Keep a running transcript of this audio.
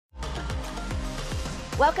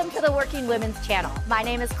Welcome to the Working Women's Channel. My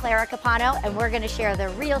name is Clara Capano, and we're going to share the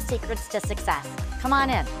real secrets to success. Come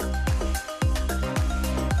on in.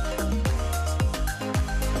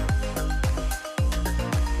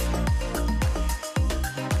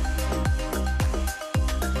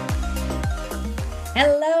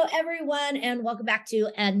 Hello, everyone, and welcome back to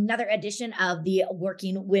another edition of the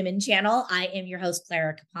Working Women Channel. I am your host,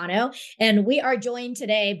 Clara Capano, and we are joined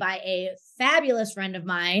today by a fabulous friend of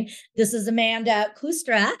mine. This is Amanda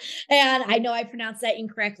Kustra, and I know I pronounced that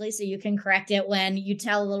incorrectly, so you can correct it when you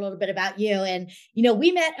tell a little bit about you. And,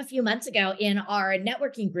 we met a few months ago in our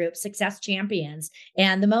networking group, Success Champions,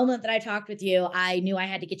 and the moment that I talked with you, I knew I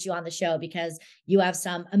had to get you on the show because you have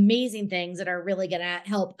some amazing things that are really going to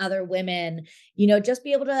help other women, just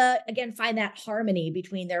be able to, again, find that harmony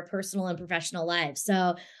between their personal and professional lives.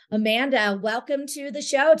 So, Amanda, welcome to the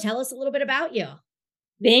show. Tell us a little bit about you.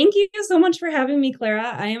 Thank you so much for having me,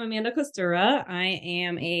 Clara. I am Amanda Kostura. I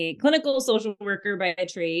am a clinical social worker by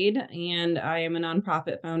trade, and I am a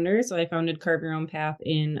nonprofit founder. So I founded Carve Your Own Path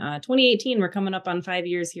in 2018. We're coming up on 5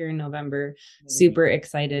 years here in November. Super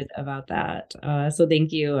excited about that. So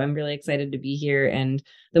thank you. I'm really excited to be here. And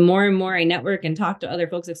the more and more I network and talk to other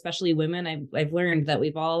folks, especially women, I've learned that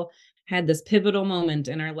we've all had this pivotal moment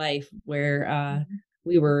in our life where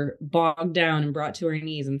we were bogged down and brought to our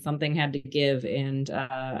knees and something had to give. And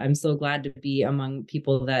I'm so glad to be among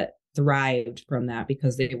people that thrived from that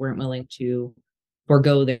because they weren't willing to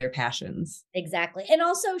forego their passions. Exactly. And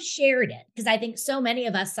also shared it, because I think so many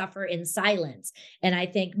of us suffer in silence. And I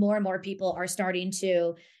think more and more people are starting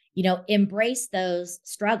to, embrace those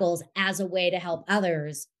struggles as a way to help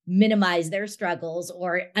others minimize their struggles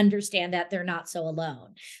or understand that they're not so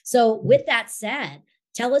alone. So with that said,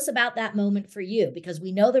 tell us about that moment for you, because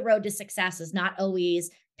we know the road to success is not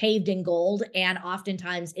always paved in gold. And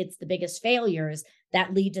oftentimes it's the biggest failures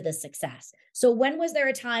that lead to the success. So when was there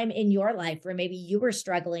a time in your life where maybe you were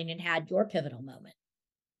struggling and had your pivotal moment?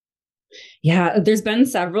 Yeah, there's been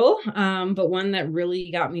several, but one that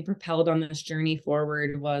really got me propelled on this journey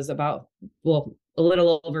forward was about, a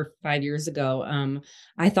little over 5 years ago.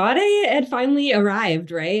 I thought I had finally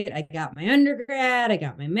arrived, right? I got my undergrad, I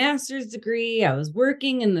got my master's degree, I was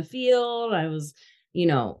working in the field, I was,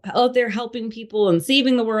 out there helping people and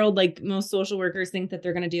saving the world like most social workers think that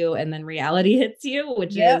they're going to do. And then reality hits you,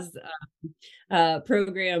 which is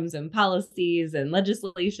programs and policies and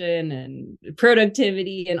legislation and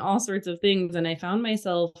productivity and all sorts of things. And I found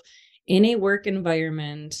myself in a work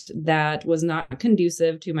environment that was not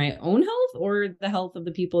conducive to my own health or the health of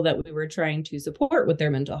the people that we were trying to support with their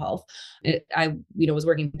mental health. I was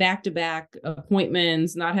working back-to-back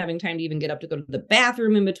appointments, not having time to even get up to go to the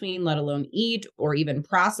bathroom in between, let alone eat or even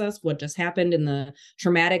process what just happened in the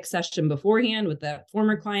traumatic session beforehand with that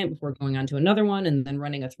former client before going on to another one, and then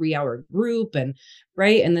running a 3-hour group and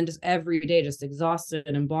then just every day just exhausted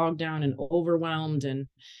and bogged down and overwhelmed and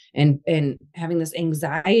having this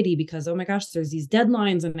anxiety because, oh my gosh, there's these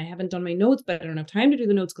deadlines and I haven't done my notes, but I don't have time to do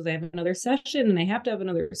the notes because I have another session and I have to have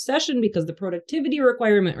another session because the productivity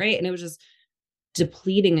requirement, right? And it was just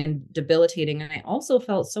depleting and debilitating. And I also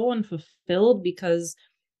felt so unfulfilled because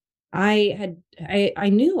I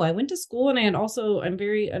knew I went to school and I'm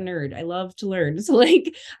very a nerd. I love to learn. So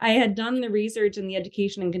I had done the research and the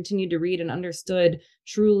education and continued to read and understood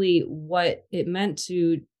truly what it meant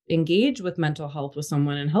to engage with mental health with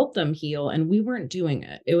someone and help them heal. And we weren't doing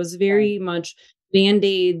it. It was very much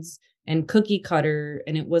Band-Aids and cookie cutter,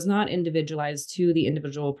 and it was not individualized to the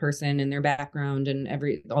individual person and their background and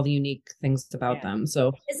all the unique things about them.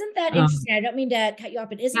 So isn't that interesting? I don't mean to cut you off,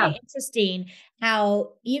 but isn't it interesting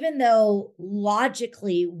how even though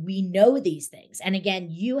logically we know these things, and again,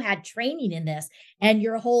 you had training in this and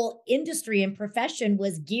your whole industry and profession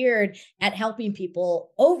was geared at helping people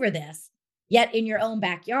over this, yet in your own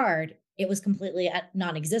backyard, it was completely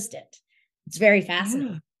non-existent. It's very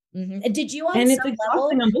fascinating. Mm-hmm. And did you on some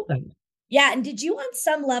level, and did you on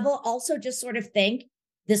some level also just sort of think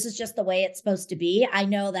this is just the way it's supposed to be? I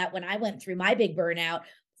know that when I went through my big burnout,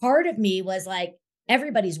 part of me was like,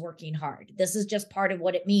 everybody's working hard. This is just part of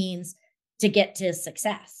what it means to get to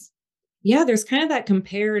success. Yeah, there's kind of that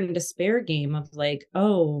compare and despair game of like,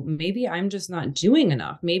 oh, maybe I'm just not doing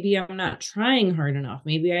enough. Maybe I'm not trying hard enough.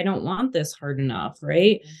 Maybe I don't want this hard enough,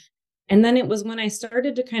 right? Mm-hmm. And then it was when I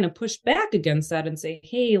started to kind of push back against that and say,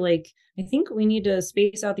 hey, I think we need to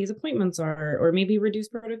space out these appointments or maybe reduce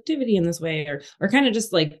productivity in this way or kind of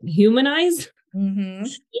just humanize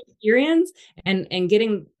the experience and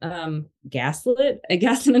getting gaslit, I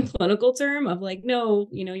guess, in a clinical term of no,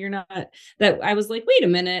 you're not that. I was like, wait a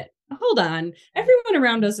minute. hold on, everyone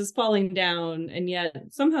around us is falling down, and yet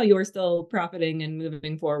somehow you're still profiting and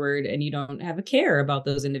moving forward, and you don't have a care about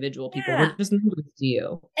those individual people. We're Yeah. just numbers to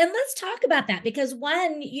you. And let's talk about that because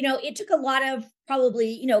one, it took a lot of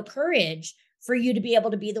probably, courage for you to be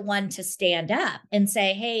able to be the one to stand up and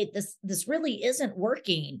say, hey, this really isn't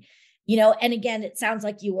working. And again, it sounds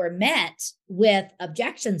like you were met with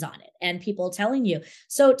objections on it and people telling you.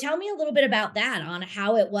 So tell me a little bit about that, on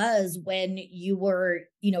how it was when you were,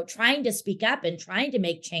 trying to speak up and trying to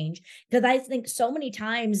make change. Because I think so many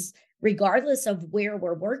times, regardless of where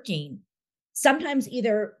we're working, sometimes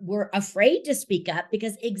either we're afraid to speak up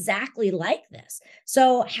because exactly like this.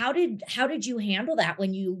 So how did you handle that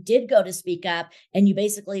when you did go to speak up and you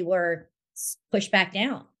basically were pushed back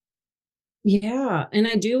down? Yeah. And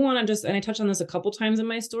I do want to and I touched on this a couple times in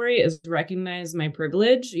my story, is recognize my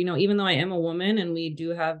privilege. Even though I am a woman and we do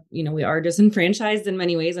have, we are disenfranchised in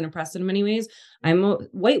many ways and oppressed in many ways, I'm a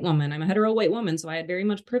white woman. I'm a hetero white woman. So I had very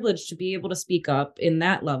much privilege to be able to speak up in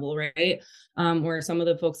that level, right? Where some of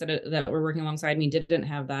the folks that were working alongside me didn't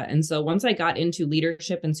have that. And so once I got into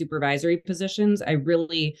leadership and supervisory positions, I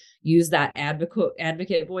really used that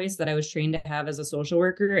advocate voice that I was trained to have as a social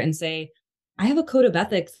worker and say, I have a code of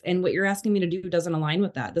ethics, and what you're asking me to do doesn't align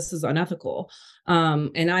with that. This is unethical.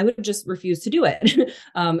 And I would just refuse to do it.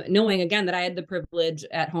 Knowing again that I had the privilege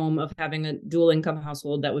at home of having a dual income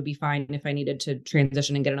household that would be fine if I needed to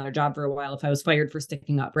transition and get another job for a while, if I was fired for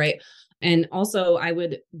sticking up. Right. And also I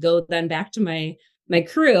would go then back to my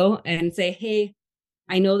crew and say, hey,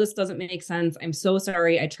 I know this doesn't make sense. I'm so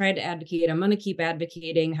sorry. I tried to advocate. I'm going to keep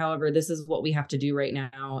advocating. However, this is what we have to do right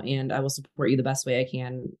now. And I will support you the best way I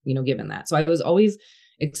can, given that. So I was always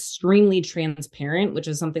extremely transparent, which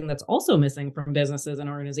is something that's also missing from businesses and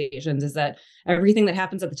organizations, is that everything that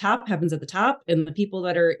happens at the top happens at the top, and the people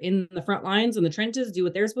that are in the front lines and the trenches do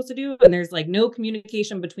what they're supposed to do. And there's like no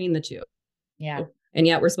communication between the two. Yeah. And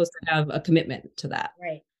yet we're supposed to have a commitment to that.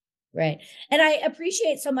 Right. Right. And I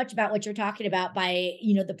appreciate so much about what you're talking about by,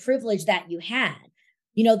 the privilege that you had.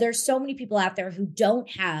 There's so many people out there who don't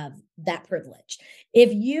have that privilege.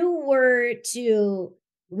 If you were to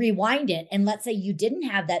rewind it and let's say you didn't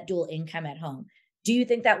have that dual income at home, do you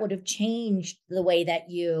think that would have changed the way that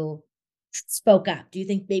you spoke up? Do you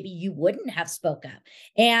think maybe you wouldn't have spoke up?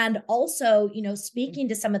 And also, speaking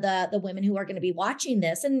to some of the women who are going to be watching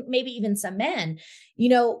this, and maybe even some men,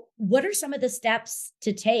 what are some of the steps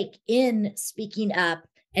to take in speaking up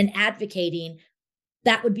and advocating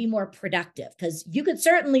that would be more productive? Because you could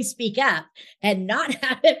certainly speak up and not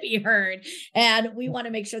have it be heard. And we want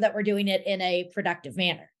to make sure that we're doing it in a productive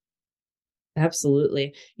manner.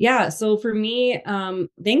 Absolutely. Yeah. So for me,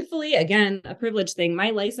 thankfully, again, a privilege thing, my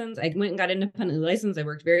license, I went and got independently licensed. I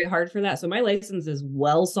worked very hard for that. So my license is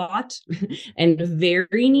well sought and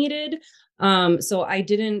very needed. So I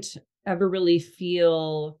didn't ever really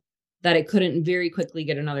feel that I couldn't very quickly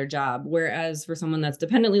get another job. Whereas for someone that's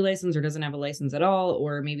dependently licensed or doesn't have a license at all,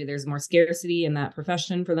 or maybe there's more scarcity in that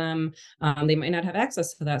profession for them, they might not have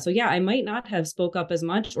access to that. So yeah, I might not have spoke up as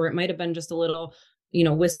much, or it might have been just a little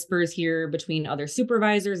whispers here between other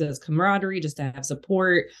supervisors as camaraderie, just to have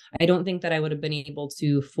support. I don't think that I would have been able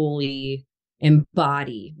to fully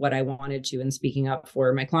embody what I wanted to in speaking up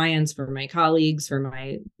for my clients, for my colleagues, for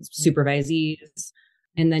my supervisees.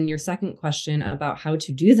 And then your second question about how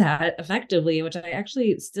to do that effectively, which I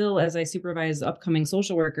actually still, as I supervise upcoming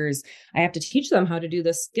social workers, I have to teach them how to do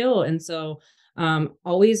this skill. And so I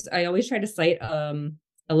always try to cite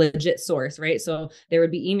a legit source, right? So there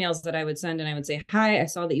would be emails that I would send and I would say, hi, I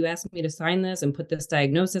saw that you asked me to sign this and put this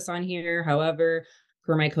diagnosis on here. However,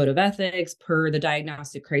 per my code of ethics, per the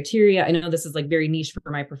diagnostic criteria, I know this is like very niche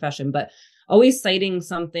for my profession, but always citing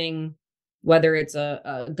something, whether it's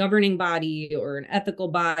a governing body or an ethical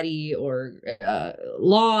body or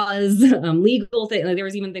laws, legal thing. Like there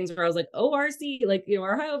was even things where I was like, ORC, like,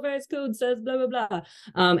 our Ohio Vice Code says blah, blah, blah.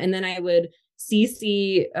 And then I would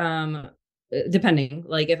CC, depending,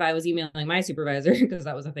 like if I was emailing my supervisor, because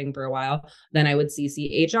that was a thing for a while, then I would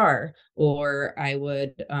CC HR, or I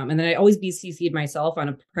would, and then I always be CC'd myself on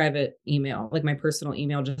a private email, like my personal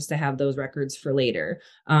email, just to have those records for later.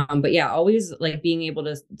 But yeah, always like being able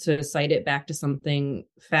to cite it back to something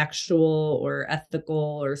factual or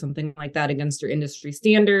ethical or something like that against your industry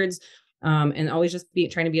standards. And always just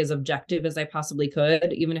trying to be as objective as I possibly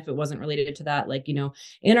could, even if it wasn't related to that. Like,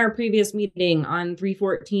 in our previous meeting on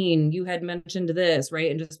 314, you had mentioned this,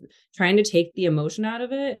 right? And just trying to take the emotion out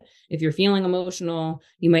of it. If you're feeling emotional,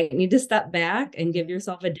 you might need to step back and give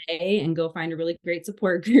yourself a day and go find a really great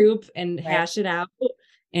support group and hash it out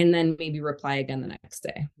and then maybe reply again the next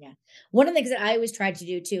day. Yeah. One of the things that I always try to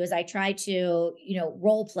do too is I try to,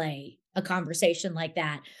 role play a conversation like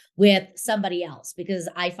that with somebody else, because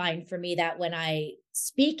I find for me that when I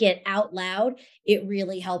speak it out loud, it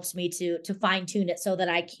really helps me to fine tune it so that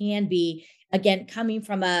I can be, again, coming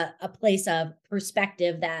from a place of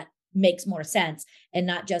perspective that makes more sense and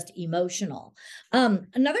not just emotional.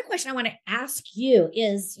 Another question I want to ask you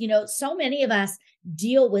is, so many of us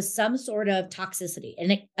deal with some sort of toxicity.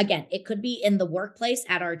 And again, it could be in the workplace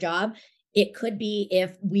at our job. It could be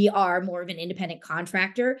if we are more of an independent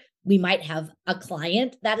contractor, we might have a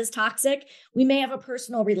client that is toxic. We may have a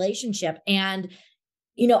personal relationship. And,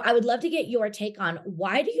 I would love to get your take on,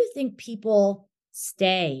 why do you think people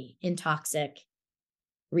stay in toxic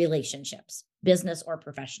relationships, business or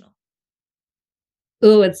professional?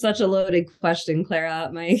 Oh, it's such a loaded question,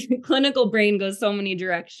 Clara. My clinical brain goes so many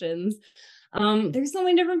directions. There's so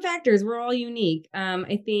many different factors. We're all unique.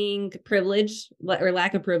 I think privilege or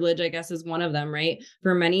lack of privilege, I guess, is one of them, right?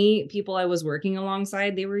 For many people I was working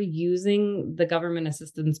alongside, they were using the government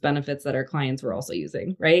assistance benefits that our clients were also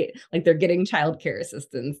using, right? Like they're getting childcare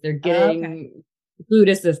assistance, they're getting food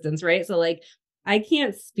assistance, right? So like I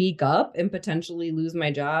can't speak up and potentially lose my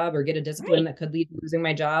job or get a discipline that could lead to losing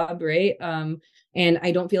my job, right? And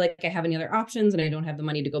I don't feel like I have any other options, and I don't have the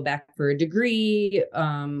money to go back for a degree.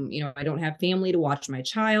 I don't have family to watch my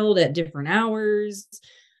child at different hours.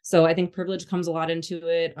 So I think privilege comes a lot into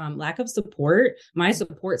it. Lack of support. My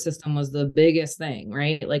support system was the biggest thing,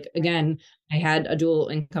 right? Like, again, I had a dual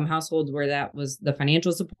income household where that was the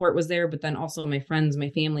financial support was there, but then also my friends, my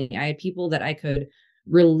family. I had people that I could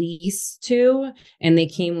release to, and they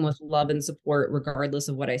came with love and support regardless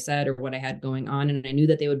of what I said or what I had going on, and I knew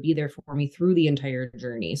that they would be there for me through the entire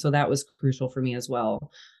journey. So that was crucial for me as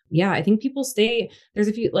well. Yeah, I think people stay. There's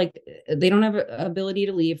a few, like, they don't have an ability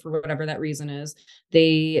to leave for whatever that reason is.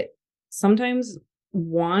 They sometimes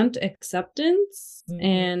want acceptance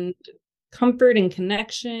and comfort and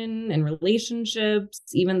connection and relationships,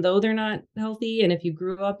 even though they're not healthy. And if you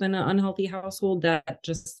grew up in an unhealthy household, that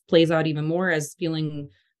just plays out even more as feeling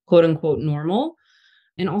quote unquote normal.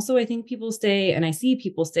 And also I think people stay, and I see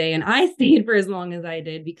people stay, and I stayed for as long as I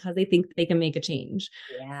did because they think they can make a change.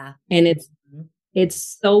 Yeah. And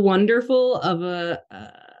it's so wonderful of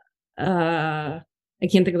I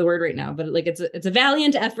can't think of the word right now, but like it's a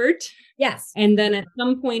valiant effort. Yes. And then at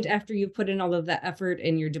some point after you've put in all of that effort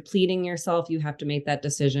and you're depleting yourself, you have to make that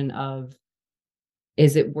decision of,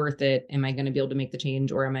 is it worth it? Am I going to be able to make the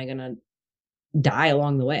change, or am I going to die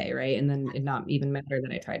along the way? Right. And then it not even matter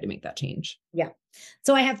that I tried to make that change. Yeah.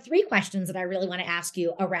 So I have 3 questions that I really want to ask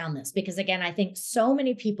you around this, because again, I think so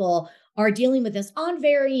many people are dealing with this on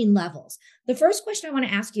varying levels. The first question I want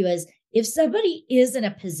to ask you is, if somebody is in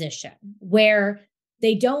a position where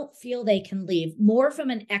they don't feel they can leave, more from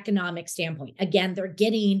an economic standpoint, again, they're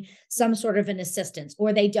getting some sort of an assistance,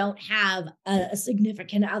 or they don't have a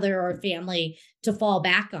significant other or family to fall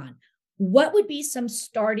back on, what would be some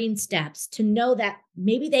starting steps to know that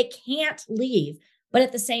maybe they can't leave, but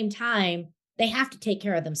at the same time, they have to take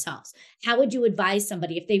care of themselves? How would you advise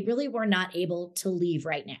somebody if they really were not able to leave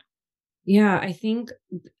right now? Yeah, I think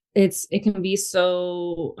it can be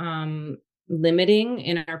so limiting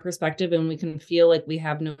in our perspective, and we can feel like we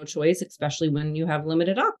have no choice, especially when you have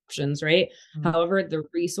limited options, right? However, the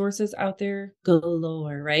resources out there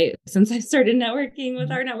galore, right? Since I started networking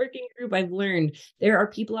with our networking group, I've learned there are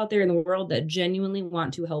people out there in the world that genuinely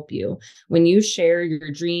want to help you. When you share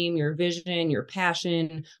your dream, your vision, your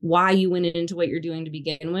passion, why you went into what you're doing to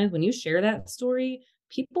begin with, when you share that story,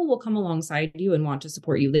 people will come alongside you and want to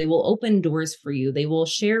support you. They will open doors for you. They will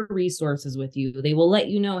share resources with you. They will let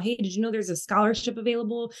you know, hey, did you know there's a scholarship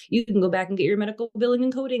available? You can go back and get your medical billing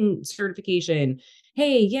and coding certification.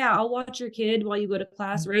 Hey, yeah, I'll watch your kid while you go to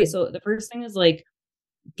class, right? So the first thing is like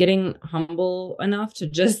getting humble enough to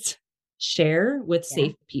just share with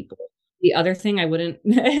safe people. The other thing, I wouldn't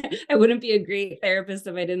I wouldn't be a great therapist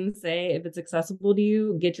if I didn't say, if it's accessible to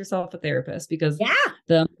you, get yourself a therapist, because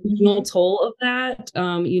the emotional toll of that,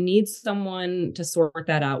 you need someone to sort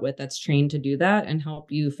that out with, that's trained to do that and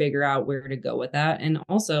help you figure out where to go with that. And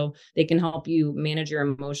also they can help you manage your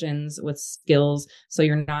emotions with skills so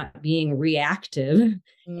you're not being reactive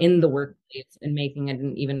in the workplace and making it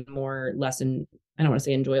an even more I don't want to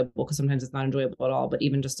say enjoyable, because sometimes it's not enjoyable at all, but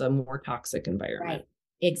even just a more toxic environment. Right.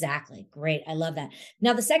 Exactly. Great. I love that.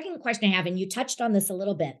 Now, the second question I have, and you touched on this a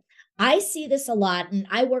little bit, I see this a lot, and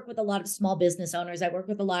I work with a lot of small business owners. I work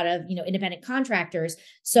with a lot of, independent contractors.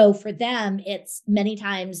 So for them, it's many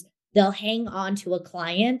times they'll hang on to a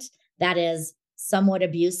client that is somewhat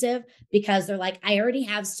abusive because they're like, I already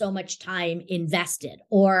have so much time invested,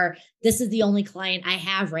 or this is the only client I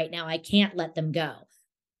have right now. I can't let them go.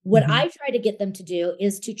 What I try to get them to do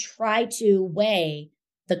is to try to weigh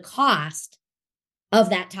the cost of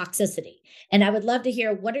that toxicity. And I would love to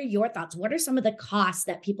hear, what are your thoughts? What are some of the costs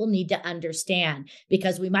that people need to understand?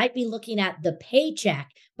 Because we might be looking at the paycheck,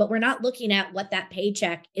 but we're not looking at what that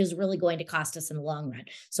paycheck is really going to cost us in the long run.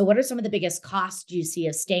 So what are some of the biggest costs you see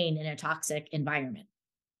of staying in a toxic environment?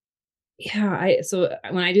 Yeah, so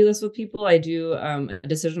when I do this with people, I do a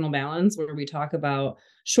decisional balance where we talk about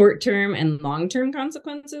short-term and long-term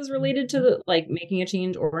consequences related to like making a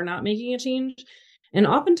change or not making a change. And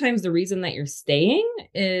oftentimes the reason that you're staying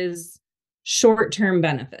is short-term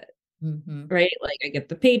benefit, right? Like I get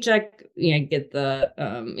the paycheck, I get the,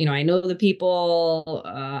 I know the people,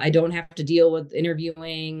 I don't have to deal with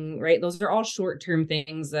interviewing, right? Those are all short-term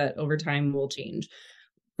things that over time will change.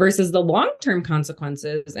 Versus the long-term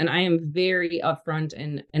consequences. And I am very upfront,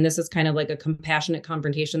 and this is kind of like a compassionate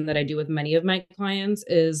confrontation that I do with many of my clients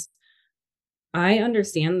is I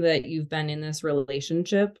understand that you've been in this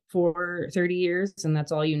relationship for 30 years and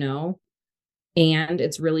that's all you know. And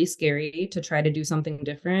it's really scary to try to do something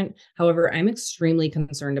different. However, I'm extremely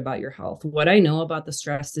concerned about your health. What I know about the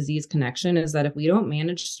stress disease connection is that if we don't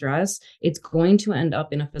manage stress, it's going to end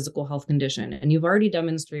up in a physical health condition. And you've already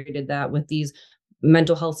demonstrated that with these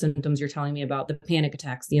mental health symptoms you're telling me about, the panic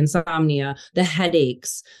attacks, the insomnia, the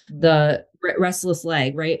headaches, the restless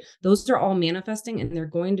leg, right? Those are all manifesting and they're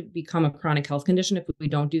going to become a chronic health condition if we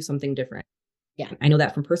don't do something different. Yeah. I know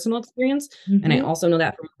that from personal experience. And I also know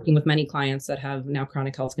that from working with many clients that have now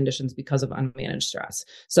chronic health conditions because of unmanaged stress.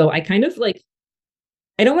 So I kind of like,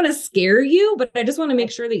 I don't want to scare you, but I just want to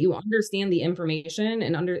make sure that you understand the information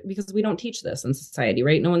because we don't teach this in society,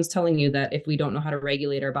 right? No one's telling you that if we don't know how to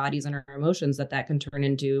regulate our bodies and our emotions, that can turn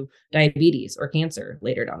into diabetes or cancer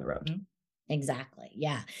later down the road. Exactly.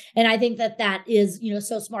 Yeah. And I think that is,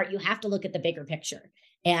 so smart. You have to look at the bigger picture.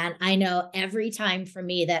 And I know every time for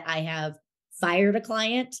me that I have fired a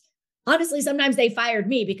client, honestly, sometimes they fired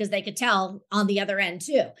me because they could tell on the other end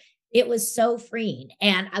too. It was so freeing.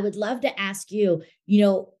 And I would love to ask you,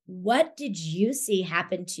 what did you see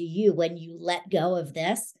happen to you when you let go of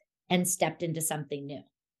this and stepped into something new?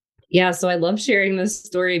 Yeah. So I love sharing this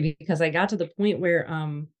story because I got to the point where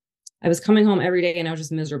I was coming home every day and I was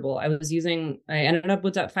just miserable. I ended up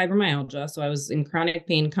with that fibromyalgia. So I was in chronic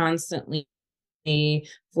pain constantly,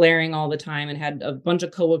 flaring all the time, and had a bunch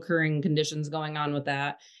of co-occurring conditions going on with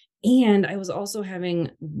that. And I was also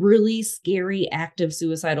having really scary, active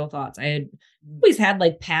suicidal thoughts. I had always had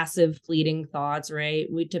like passive, fleeting thoughts, right?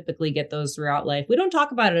 We typically get those throughout life. We don't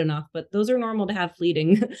talk about it enough, but those are normal to have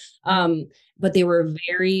fleeting. But they were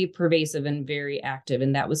very pervasive and very active.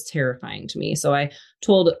 And that was terrifying to me. So I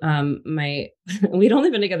told we'd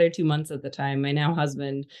only been together 2 months at the time, my now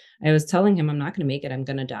husband. I was telling him, I'm not going to make it. I'm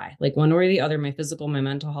going to die. Like one way or the other, my physical, my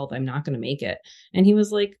mental health, I'm not going to make it. And he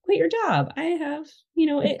was like, quit your job. I have,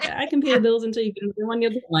 I can pay the bills until you get another one,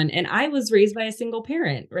 you'll get one. And I was raised by a single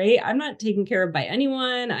parent, right? I'm not taken care of by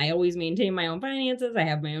anyone. I always maintain my own finances. I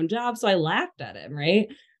have my own job. So I laughed at him, right?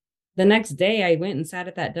 The next day I went and sat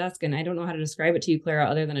at that desk, and I don't know how to describe it to you, Clara,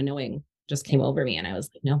 other than a knowing just came over me. And I was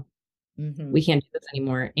like, no, we can't do this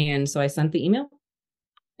anymore. And so I sent the email,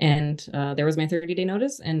 and there was my 30-day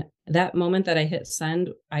notice. And that moment that I hit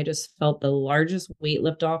send, I just felt the largest weight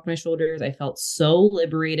lift off my shoulders. I felt so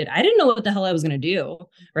liberated. I didn't know what the hell I was going to do,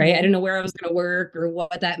 right? I didn't know where I was going to work or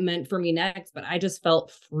what that meant for me next, but I just felt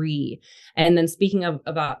free. And then speaking of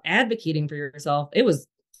about advocating for yourself,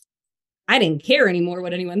 I didn't care anymore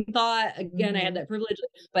what anyone thought. Again, I had that privilege.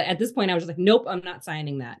 But at this point, I was just like, nope, I'm not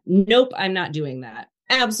signing that. Nope, I'm not doing that.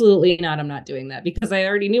 Absolutely not. I'm not doing that, because I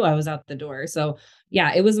already knew I was out the door. So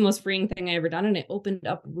yeah, it was the most freeing thing I ever done. And it opened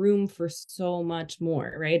up room for so much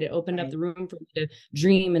more, right? It opened up the room for me to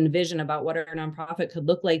dream and vision about what our nonprofit could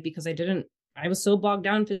look like, because I was so bogged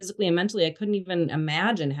down physically and mentally. I couldn't even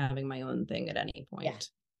imagine having my own thing at any point.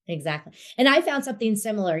 Yeah, exactly. And I found something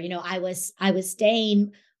similar. I was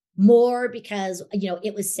staying more because,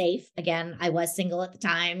 it was safe. Again, I was single at the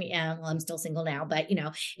time. Well, I'm still single now, but,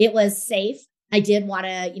 it was safe. I did want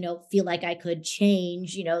to, feel like I could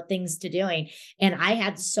change, things to doing. And I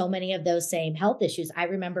had so many of those same health issues. I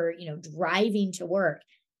remember, driving to work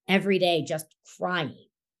every day, just crying,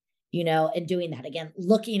 and doing that again,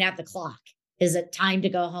 looking at the clock. Is it time to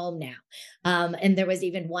go home now? And there was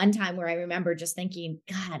even one time where I remember just thinking,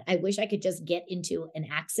 God, I wish I could just get into an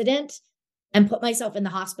accident and put myself in the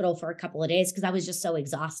hospital for a couple of days, because I was just so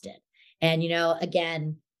exhausted. And,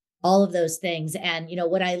 again, all of those things. And,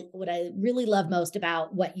 what I really love most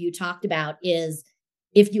about what you talked about is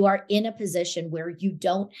if you are in a position where you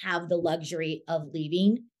don't have the luxury of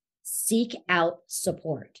leaving, seek out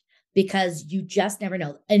support because you just never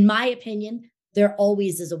know. In my opinion, there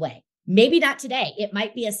always is a way. Maybe not today. It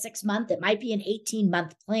might be a 6-month, it might be an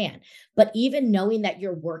 18-month plan. But even knowing that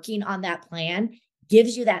you're working on that plan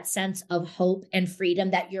gives you that sense of hope and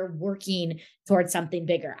freedom that you're working towards something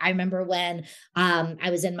bigger. I remember when I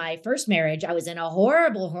was in my first marriage, I was in a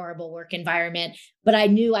horrible, horrible work environment, but I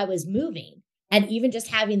knew I was moving. And even just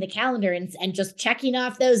having the calendar and just checking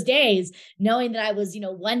off those days, knowing that I was,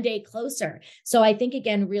 one day closer. So I think,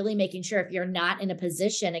 again, really making sure if you're not in a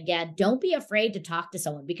position, again, don't be afraid to talk to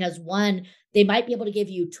someone because one, they might be able to give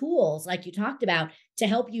you tools like you talked about to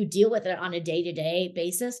help you deal with it on a day-to-day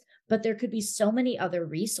basis. But there could be so many other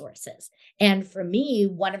resources. And for me,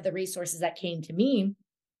 one of the resources that came to me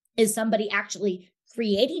is somebody actually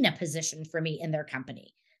creating a position for me in their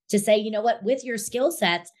company to say, you know what, with your skill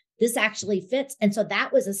sets, this actually fits. And so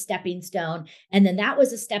that was a stepping stone. And then that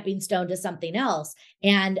was a stepping stone to something else.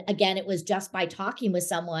 And again, it was just by talking with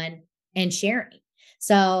someone and sharing.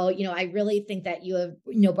 So, I really think that you have,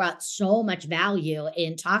 brought so much value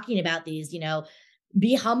in talking about these,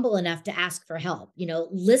 be humble enough to ask for help,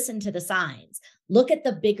 listen to the signs, look at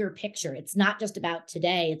the bigger picture. It's not just about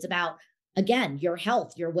today. It's about, again, your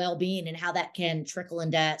health, your well-being, and how that can trickle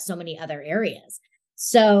into so many other areas.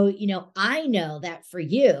 So, I know that for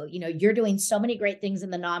you, you're doing so many great things in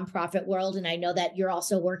the nonprofit world. And I know that you're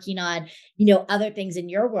also working on, other things in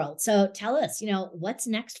your world. So tell us, what's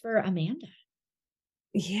next for Amanda?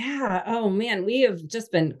 Yeah. Oh man, we have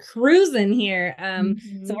just been cruising here.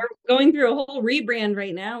 So we're going through a whole rebrand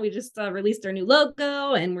right now. We just released our new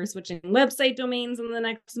logo and we're switching website domains in the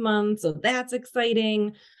next month. So that's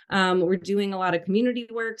exciting. We're doing a lot of community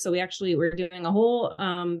work. So we're doing a whole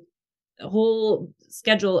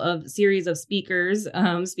schedule of series of speakers,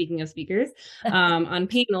 speaking of speakers, on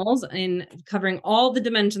panels and covering all the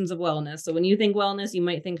dimensions of wellness. So when you think wellness, you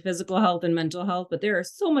might think physical health and mental health, but there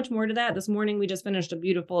is so much more to that. This morning, we just finished a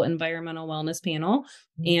beautiful environmental wellness panel.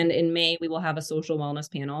 And in May, we will have a social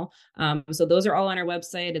wellness panel. So those are all on our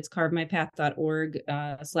website. It's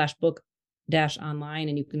carvemypath.org/book online,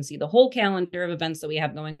 and you can see the whole calendar of events that we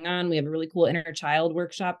have going on. We have a really cool inner child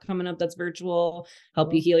workshop coming up that's virtual,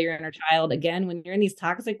 help you heal your inner child. Again, when you're in these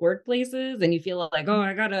toxic workplaces and you feel like, oh,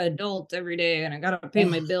 I got to adult every day and I got to pay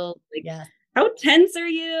my bills, how tense are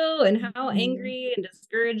you and how angry and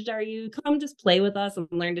discouraged are you? Come just play with us and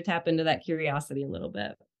learn to tap into that curiosity a little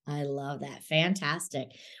bit. I love that. Fantastic.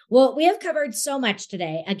 Well, we have covered so much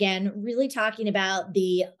today. Again, really talking about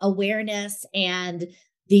the awareness and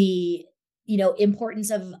the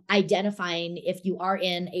importance of identifying if you are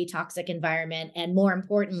in a toxic environment, and more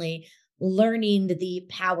importantly, learning the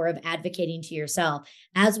power of advocating to yourself.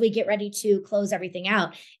 As we get ready to close everything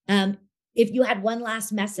out, if you had one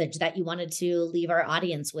last message that you wanted to leave our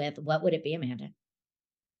audience with, what would it be, Amanda?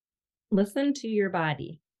 Listen to your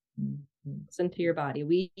body. Listen to your body.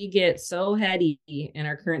 We get so heady in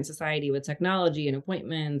our current society with technology and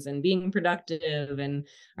appointments and being productive, and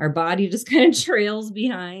our body just kind of trails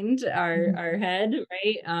behind our head,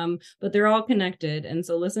 right? But they're all connected. And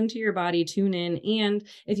so listen to your body, tune in. And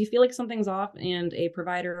if you feel like something's off and a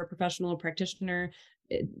provider or professional practitioner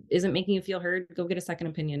isn't making you feel heard, go get a second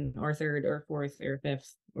opinion, or third or fourth or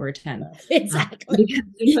fifth or 10th. Exactly. Because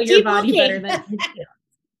you know your body better than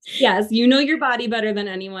Yes, you know your body better than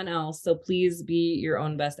anyone else. So please be your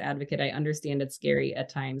own best advocate. I understand it's scary at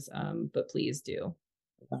times, but please do.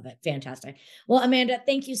 Love it. Fantastic. Well, Amanda,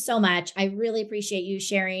 thank you so much. I really appreciate you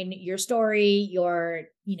sharing your story, your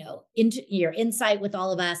insight with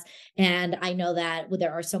all of us. And I know that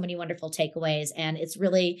there are so many wonderful takeaways, and it's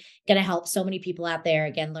really going to help so many people out there,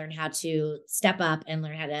 again, learn how to step up and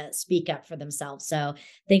learn how to speak up for themselves. So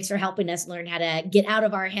thanks for helping us learn how to get out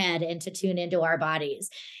of our head and to tune into our bodies.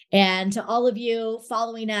 And to all of you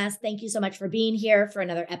following us, thank you so much for being here for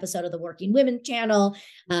another episode of the Working Women channel.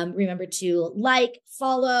 Remember to like,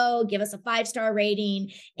 follow, give us a 5-star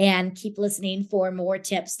rating, and keep listening for more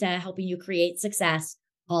tips to helping you create success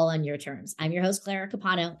all on your terms. I'm your host, Clara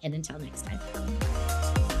Capano, and until next time.